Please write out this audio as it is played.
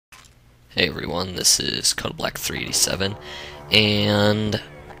Hey everyone, this is Code Black 387, and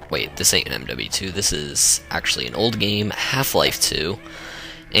wait, this ain't an MW2, this is actually an old game, Half-Life 2,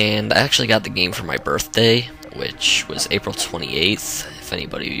 and I actually got the game for my birthday, which was April 28th, if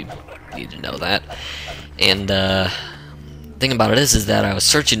anybody needed to know that. And thing about it is that I was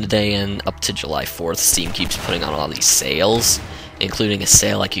searching today, and up to July 4th, Steam keeps putting on all these sales, including a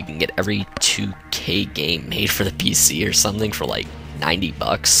sale like you can get every 2K game made for the PC or something for like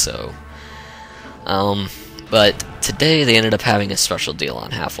 $90, so but today they ended up having a special deal on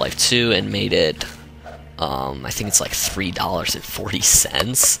Half-Life 2 and made it, I think it's like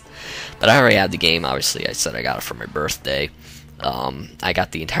 $3.40. But I already had the game, obviously. I said I got it for my birthday. I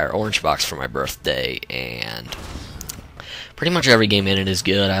got the entire orange box for my birthday, and pretty much every game in it is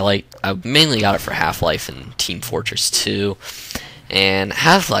good. I mainly got it for Half-Life and Team Fortress 2, and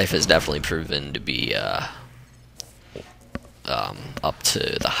Half-Life has definitely proven to be up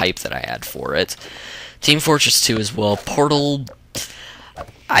to the hype that I had for it. Team Fortress 2 as well. Portal,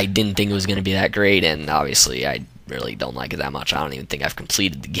 I didn't think it was going to be that great, and obviously I really don't like it that much. I don't even think I've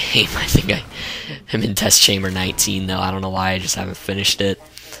completed the game. I think I'm in Test Chamber 19, though. I don't know why, I just haven't finished it.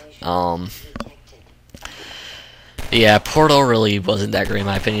 Yeah, Portal really wasn't that great in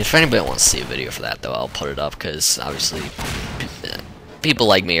my opinion. If anybody wants to see a video for that, though, I'll put it up, because obviously people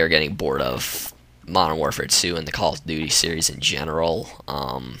like me are getting bored of Modern Warfare 2 and the Call of Duty series in general.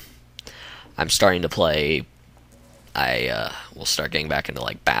 I'm starting to play. I will start getting back into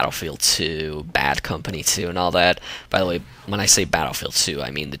like Battlefield 2, Bad Company 2, and all that. By the way, when I say Battlefield 2,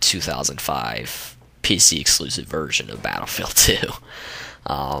 I mean the 2005 PC exclusive version of Battlefield 2,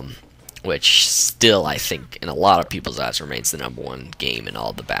 which still, I think, in a lot of people's eyes, remains the #1 game in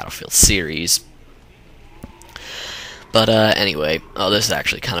all the Battlefield series. But anyway, this is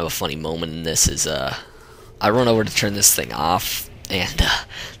actually kind of a funny moment in this. I run over to turn this thing off, and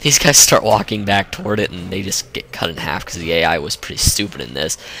these guys start walking back toward it, and they just get cut in half because the AI was pretty stupid in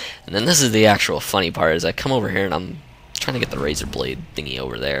this. And then this is the actual funny part: is I come over here and I'm trying to get the razor blade thingy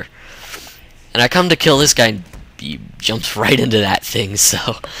over there, and I come to kill this guy, and he jumps right into that thing.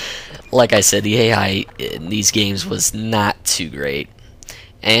 So, like I said, the AI in these games was not too great.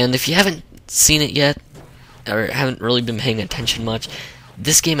 And if you haven't seen it yet, or haven't really been paying attention much,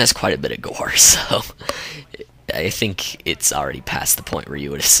 this game has quite a bit of gore, so I think it's already past the point where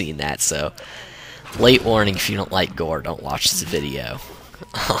you would have seen that, so late warning: if you don't like gore, don't watch this video.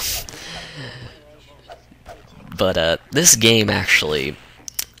 But this game actually,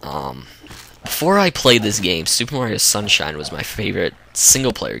 before I played this game, Super Mario Sunshine was my favorite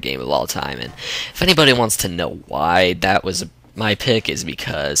single-player game of all time, and if anybody wants to know why that was my pick, is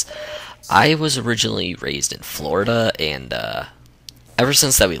because I was originally raised in Florida, and ever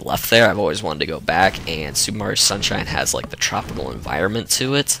since that we left there, I've always wanted to go back, and Super Mario Sunshine has like the tropical environment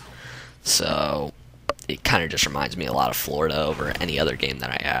to it, so it kind of just reminds me a lot of Florida over any other game that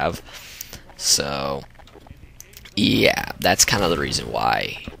I have. So yeah, that's kind of the reason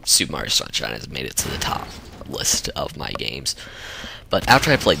why Super Mario Sunshine has made it to the top list of my games. But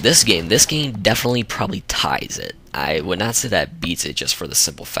after I played this game definitely probably ties it. I would not say that beats it, just for the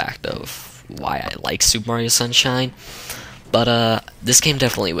simple fact of why I like Super Mario Sunshine. But this game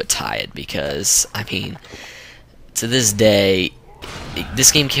definitely would tie it, because, I mean, to this day,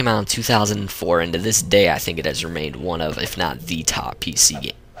 this game came out in 2004, and to this day I think it has remained one of, if not the top PC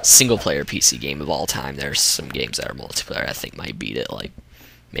game, single-player PC game of all time. There's some games that are multiplayer I think might beat it, like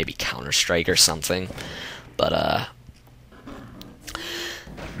maybe Counter-Strike or something. But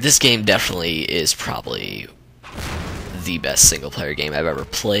this game definitely is probably the best single-player game I've ever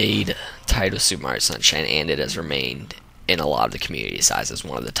played, tied with Super Mario Sunshine, and it has remained in a lot of the community size as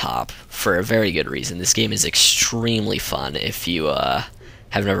one of the top, for a very good reason. This game is extremely fun. If you have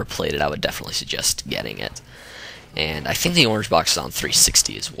never played it, I would definitely suggest getting it. And I think the orange box is on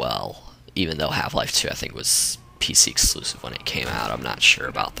 360 as well, even though Half-Life 2 I think was PC exclusive when it came out. I'm not sure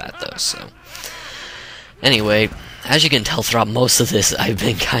about that though. So anyway, as you can tell throughout most of this, I've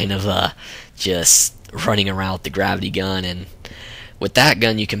been kind of just running around with the gravity gun, and with that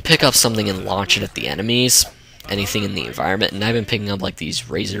gun you can pick up something and launch it at the enemies, anything in the environment, and I've been picking up like these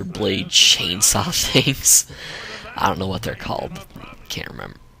razor blade chainsaw things. I don't know what they're called, can't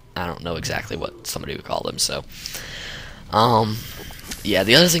remember. I don't know exactly what somebody would call them. So yeah,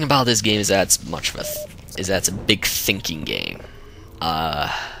 the other thing about this game is that it's a big thinking game,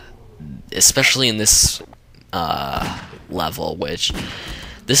 especially in this level, which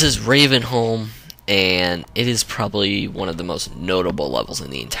this is Ravenholm, and it is probably one of the most notable levels in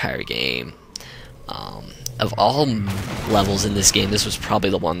the entire game. Of all levels in this game, this was probably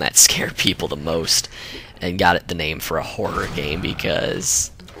the one that scared people the most, and got it the name for a horror game,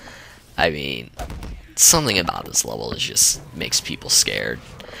 because I mean, something about this level is just makes people scared.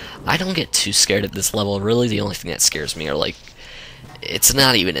 I don't get too scared at this level. Really, the only thing that scares me are like, it's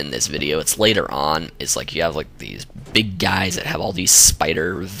not even in this video, it's later on. It's like you have like these big guys that have all these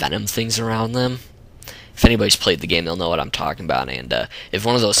spider venom things around them. If anybody's played the game, they'll know what I'm talking about. And if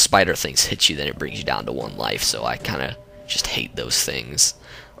one of those spider things hits you, then it brings you down to 1 life. So I kind of just hate those things.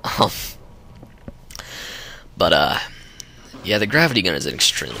 Yeah, the gravity gun is an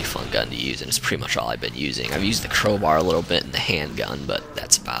extremely fun gun to use, and it's pretty much all I've been using. I've used the crowbar a little bit and the handgun, but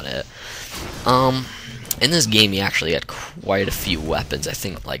that's about it. In this game, you actually had quite a few weapons. I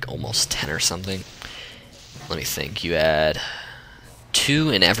think like almost 10 or something. Let me think. You had 2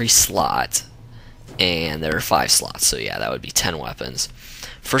 in every slot, and there are 5 slots, so yeah, that would be 10 weapons.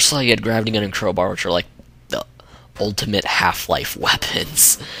 First slot, you had gravity gun and crowbar, which are like the ultimate Half-Life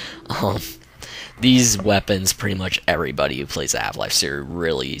weapons. These weapons, pretty much everybody who plays the Half-Life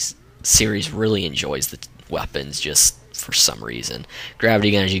series really enjoys the weapons, just for some reason.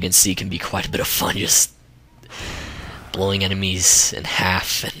 Gravity gun, as you can see, can be quite a bit of fun, just blowing enemies in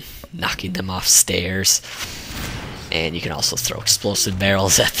half and knocking them off stairs. And you can also throw explosive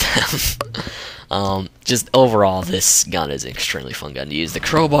barrels at them. Just overall, this gun is an extremely fun gun to use. The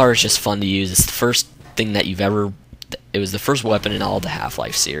crowbar is just fun to use. It's the first thing that you've ever... It was the first weapon in all the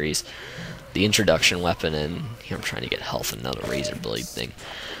Half-Life series. The introduction weapon, and here I'm trying to get health and another razor blade thing.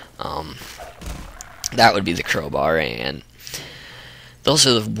 That would be the crowbar, and those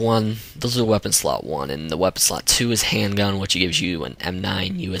are the weapon slot 1, and the weapon slot 2 is handgun, which gives you an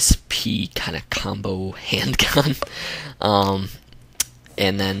M9 USP kind of combo handgun. And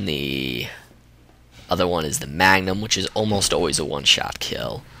then the other one is the Magnum, which is almost always a one-shot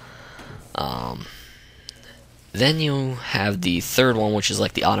kill. Then you have the third one, which is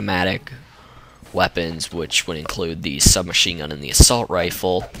like the automatic weapons, which would include the submachine gun and the assault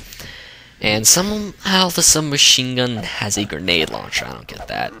rifle. And somehow the submachine gun has a grenade launcher. I don't get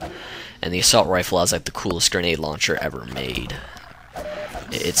that. And the assault rifle has like the coolest grenade launcher ever made.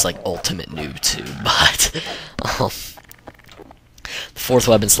 It's like ultimate noob too, but the fourth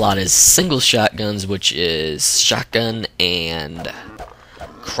weapon slot is single shotguns, which is shotgun and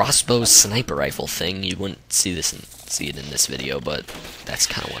crossbow sniper rifle thing. You wouldn't see it in this video, but that's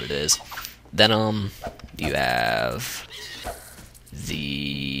kind of what it is. Then you have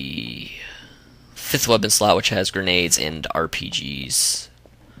the fifth weapon slot, which has grenades and RPGs.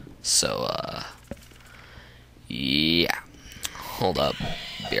 So yeah, hold up,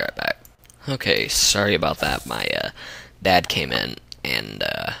 be right back. Okay, sorry about that. My dad came in and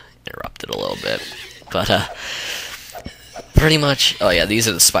interrupted a little bit, but pretty much, oh yeah, these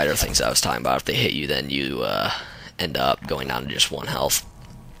are the spider things I was talking about. If they hit you, then you end up going down to just 1 health.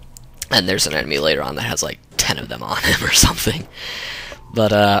 And there's an enemy later on that has like 10 of them on him or something.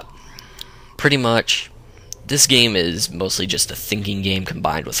 But pretty much, this game is mostly just a thinking game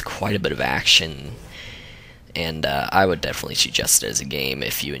combined with quite a bit of action. And I would definitely suggest it as a game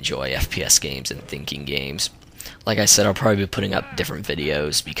if you enjoy FPS games and thinking games. Like I said, I'll probably be putting up different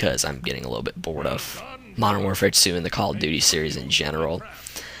videos because I'm getting a little bit bored of Modern Warfare 2 and the Call of Duty series in general.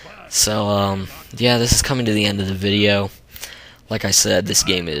 So, yeah, this is coming to the end of the video. Like I said, this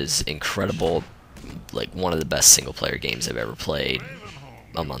game is incredible, like one of the best single-player games I've ever played.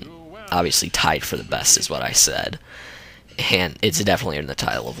 Obviously tied for the best is what I said. And it's definitely in the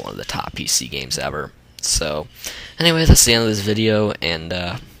title of one of the top PC games ever. So, anyway, that's the end of this video, and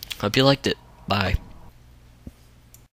hope you liked it. Bye.